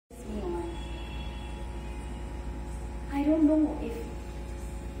I don't know if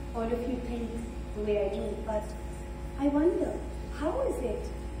all of you think the way I do, but I wonder, how is it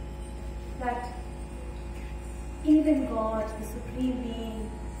that even God, the Supreme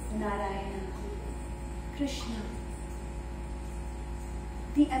Being, Narayana, Krishna,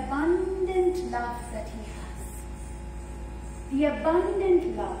 the abundant love that He has, the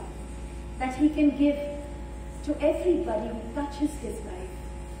abundant love that He can give to everybody who touches His life,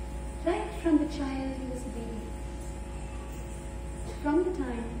 right from the child who was a baby, from the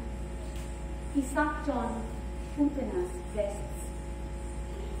time He sucked on Putana's breasts.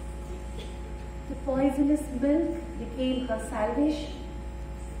 The poisonous milk became her salvation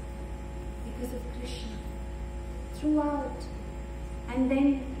because of Krishna throughout, and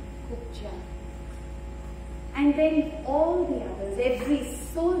then Kupja, and then all the others, every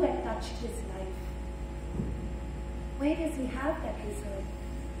soul that touched His life. Where does He have that reserve?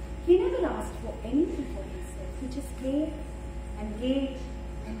 He never asked for anything for Himself. He just gave and gave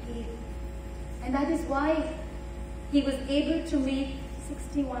and gave. And that is why He was able to make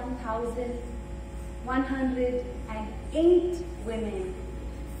 61,108 women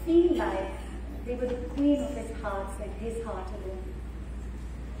feel like they were the queen of His hearts and His heart alone.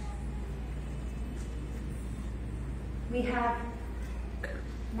 We have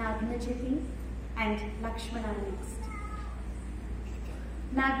Nagnajiti and Lakshmana next.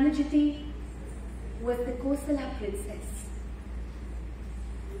 Nagnajiti was the Kosala princess.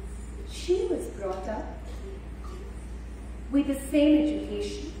 She was brought up with the same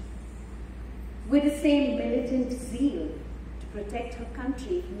education, with the same militant zeal to protect her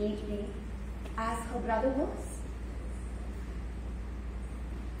country if need be, as her brother was.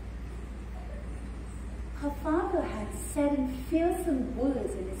 Her father had 7 fearsome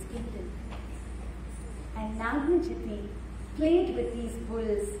bulls in his kingdom, and Nagnajiti played with these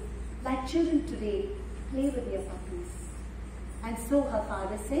bulls like children today play with their puppies. And so her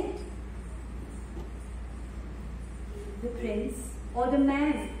father said, the prince or the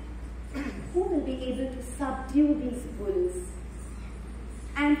man who will be able to subdue these bulls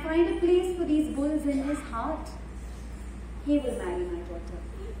and find a place for these bulls in his heart, he will marry my daughter.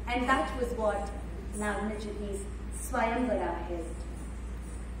 And that was what Nagnajiti's Swayamvara held.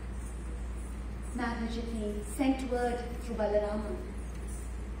 Nagnajiti sent word through Balarama,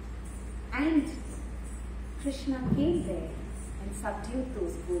 and Krishna came there and subdued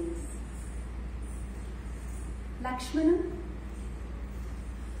those bulls. Lakshmana,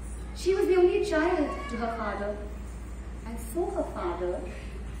 she was the only child to her father, and so her father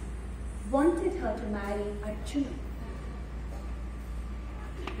wanted her to marry Arjuna,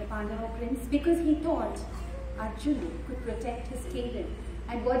 the Pandava prince, because he thought Arjuna could protect his kingdom.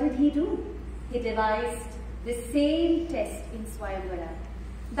 And what did he do? He devised the same test in Swayamvara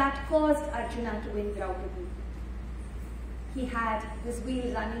that caused Arjuna to win Draupadi. He had this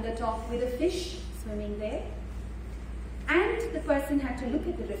wheel running atop with a fish swimming there, and the person had to look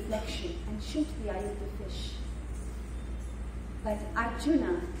at the reflection and shoot the eye of the fish. But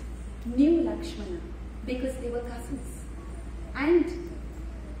Arjuna knew Lakshmana because they were cousins, and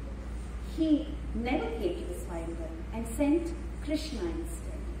he never came to the Swayamvara and sent Krishna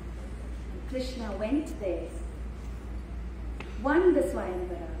instead. And Krishna went there, won the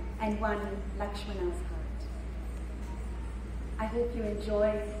Swayamvara and won Lakshmana's heart. I hope you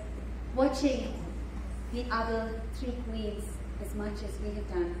enjoy watching the other 3 queens as much as we have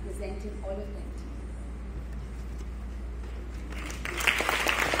done presenting all of them to you.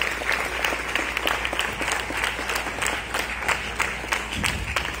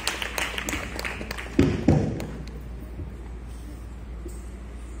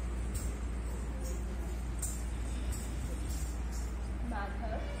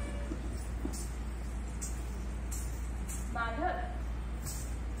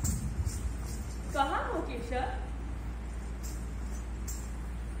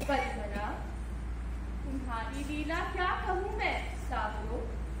 तुम्हारी लीला क्या कहूँ मैं सागरो,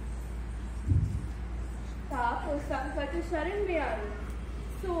 ताप और संकट शरण में आयो,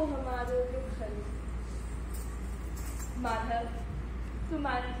 सो हमारो दुख हरो। माधव,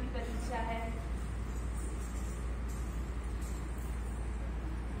 तुम्हारी भी प्रतीक्षा है।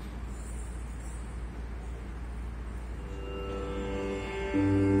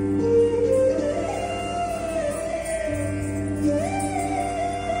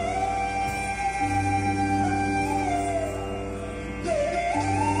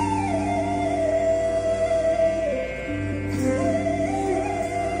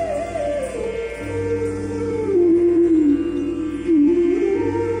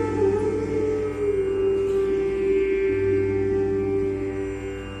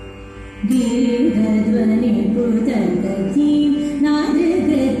 गीतध्वनि पुतर्गति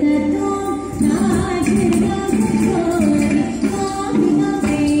नादकृततो